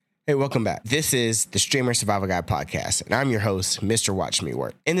Hey, welcome back. This is the Streamer Survival Guide podcast, and I'm your host, Mr. Watch Me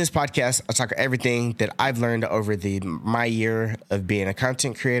Work. In this podcast, I talk everything that I've learned over my year of being a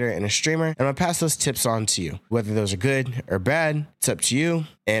content creator and a streamer, and I'm going to pass those tips on to you. Whether those are good or bad, it's up to you,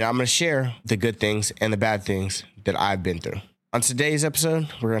 and I'm going to share the good things and the bad things that I've been through. On today's episode,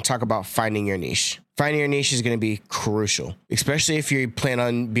 we're going to talk about finding your niche. Finding your niche is going to be crucial, especially if you plan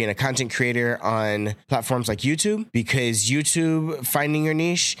on being a content creator on platforms like YouTube, because YouTube, finding your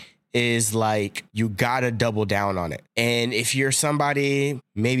niche is like, you gotta double down on it. And if you're somebody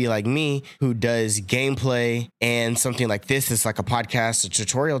maybe like me who does gameplay and something like this is like a podcast, a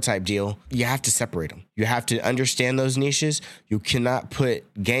tutorial type deal, you have to separate them. You have to understand those niches. You cannot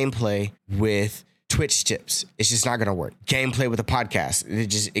put gameplay with Twitch tips. It's just not gonna work. Gameplay with a podcast, it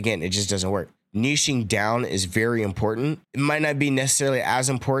just doesn't work. Niching down is very important. It might not be necessarily as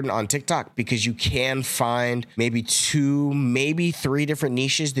important on TikTok because you can find maybe 2, maybe 3 different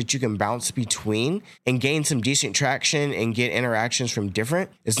niches that you can bounce between and gain some decent traction and get interactions from different.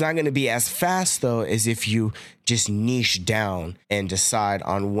 It's not going to be as fast though as if you just niche down and decide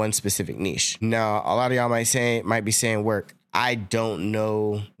on one specific niche. Now, a lot of y'all might be saying, work, I don't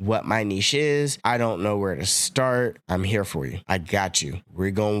know what my niche is. I don't know where to start. I'm here for you. I got you.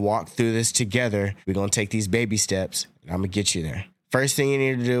 We're going to walk through this together. We're going to take these baby steps, and I'm going to get you there. First thing you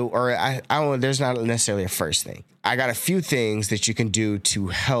need to do, or there's not necessarily a first thing. I got a few things that you can do to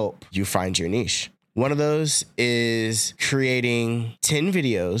help you find your niche. One of those is creating 10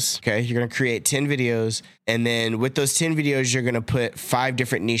 videos. Okay, you're going to create 10 videos. And then with those 10 videos, you're going to put 5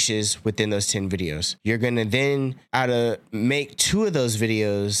 different niches within those 10 videos. You're going to then make 2 of those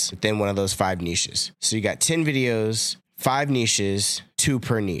videos within one of those 5 niches. So you got 10 videos, 5 niches, 2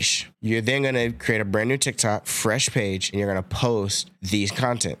 per niche. You're then going to create a brand new TikTok, fresh page, and you're going to post these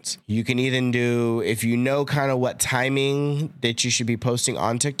contents. You can even do, if you know kind of what timing that you should be posting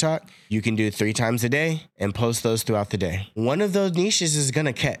on TikTok, you can do 3 times a day and post those throughout the day. One of those niches is going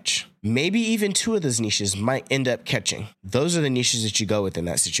to catch. Maybe even 2 of those niches might end up catching. Those are the niches that you go with in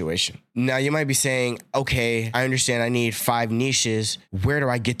that situation. Now you might be saying, okay, I understand I need 5 niches. Where do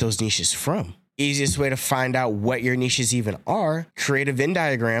I get those niches from? Easiest way to find out what your niches even are, create a Venn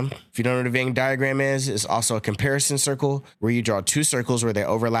diagram. If you don't know what a Venn diagram is, it's also a comparison circle where you draw 2 circles where they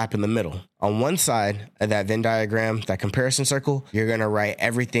overlap in the middle. On one side of that Venn diagram, that comparison circle, you're going to write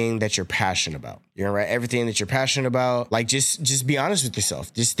everything that you're passionate about. You're going to write everything that you're passionate about. Like, just be honest with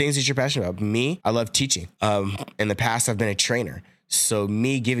yourself. Just things that you're passionate about. Me, I love teaching. In the past, I've been a trainer. So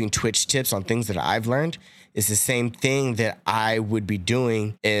me giving Twitch tips on things that I've learned is the same thing that I would be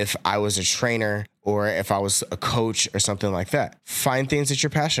doing if I was a trainer or if I was a coach or something like that. Find things that you're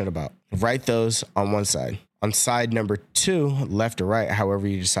passionate about. Write those on one side. On side number 2, left or right, however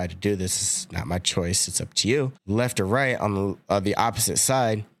you decide to do this, is not my choice. It's up to you. Left or right, on the opposite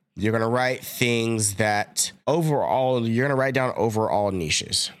side, you're going to write things that overall, you're going to write down overall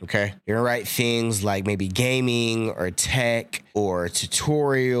niches, okay? You're going to write things like maybe gaming or tech or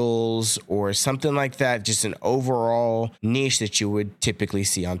tutorials or something like that, just an overall niche that you would typically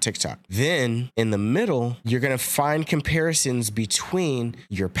see on TikTok. Then in the middle, you're going to find comparisons between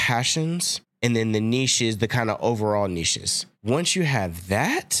your passions and then the niches, the kind of overall niches. Once you have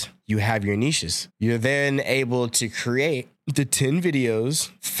that, you have your niches. You're then able to create the 10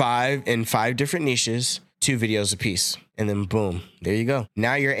 videos, 5 different niches, 2 videos apiece. And then boom, there you go.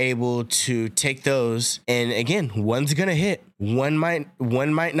 Now you're able to take those, and again, one's gonna hit, one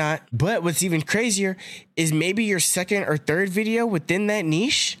might not. But what's even crazier is maybe your second or third video within that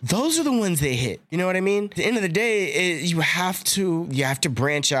niche, those are the ones that hit. You know what I mean? At the end of the day, you have to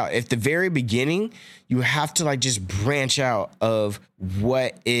branch out. At the very beginning, you have to just branch out of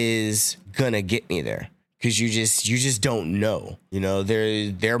what is gonna get me there. Because you just don't know. You know,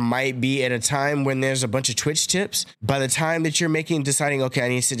 there might be at a time when there's a bunch of Twitch tips. By the time that you're deciding, okay, I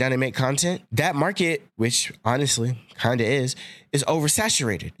need to sit down and make content, that market, which honestly kind of is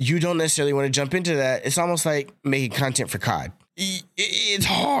oversaturated. You don't necessarily want to jump into that. It's almost like making content for COD. It's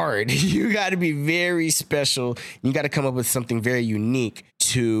hard. You got to be very special. You got to come up with something very unique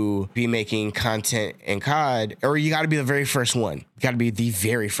to be making content in COD, or you got to be the very first one. You got to be the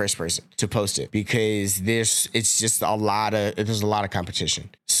very first person to post it, because there's a lot of competition.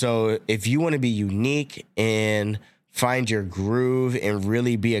 So if you want to be unique and find your groove and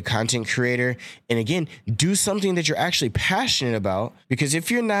really be a content creator, and again, do something that you're actually passionate about, because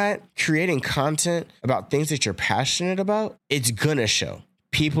if you're not creating content about things that you're passionate about, it's gonna show.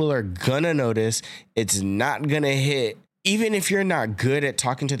 People are gonna notice. It's not gonna hit. Even if you're not good at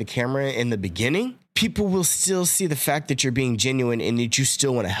talking to the camera in the beginning, people will still see the fact that you're being genuine and that you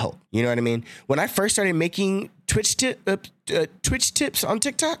still want to help. You know what I mean? When I first started making Twitch tips on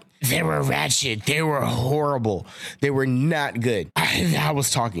TikTok. They were ratchet. They were horrible. They were not good. I was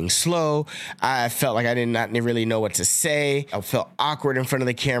talking slow. I felt like I did not really know what to say. I felt awkward in front of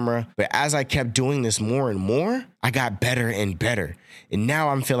the camera. But as I kept doing this more and more, I got better and better. And now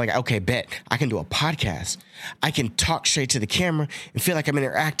I'm feeling like, okay, bet I can do a podcast. I can talk straight to the camera and feel like I'm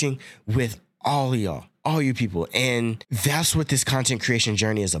interacting with all of y'all, all you people. And that's what this content creation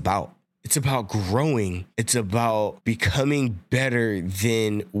journey is about. It's about growing. It's about becoming better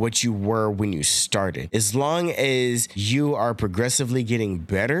than what you were when you started. As long as you are progressively getting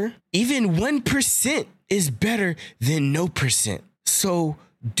better, even 1% is better than no percent. So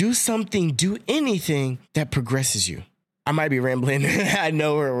do something, do anything that progresses you. I might be rambling. I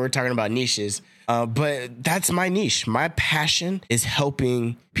know we're talking about niches, but that's my niche. My passion is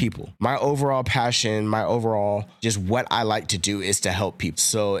helping people. My overall passion, my overall just what I like to do is to help people.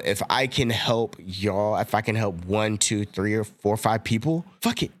 So if I can help y'all, if I can help 1, 2, 3, or 4, 5 people,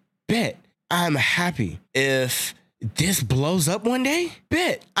 fuck it, bet. I'm happy. If this blows up one day,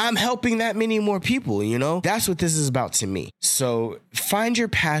 bet I'm helping that many more people, you know? That's what this is about to me. So find your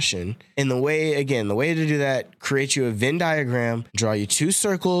passion, and the way to do that, create you a Venn diagram, draw you 2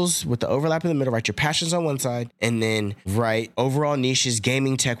 circles with the overlap in the middle, write your passions on one side, and then write overall niches,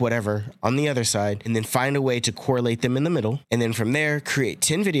 gaming, tech, whatever on the other side, and then find a way to correlate them in the middle. And then from there, create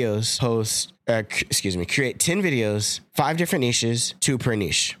 10 videos, create 10 videos, 5 different niches, 2 per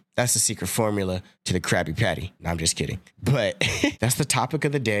niche. That's the secret formula to the Krabby Patty. No, I'm just kidding. But that's the topic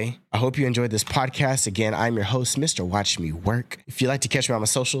of the day. I hope you enjoyed this podcast. Again, I'm your host, Mr. Watch Me Work. If you'd like to catch me on my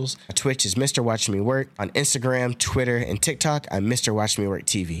socials, my Twitch is Mr. Watch Me Work. On Instagram, Twitter, and TikTok, I'm Mr. Watch Me Work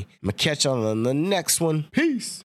TV. I'm going to catch y'all on the next one. Peace.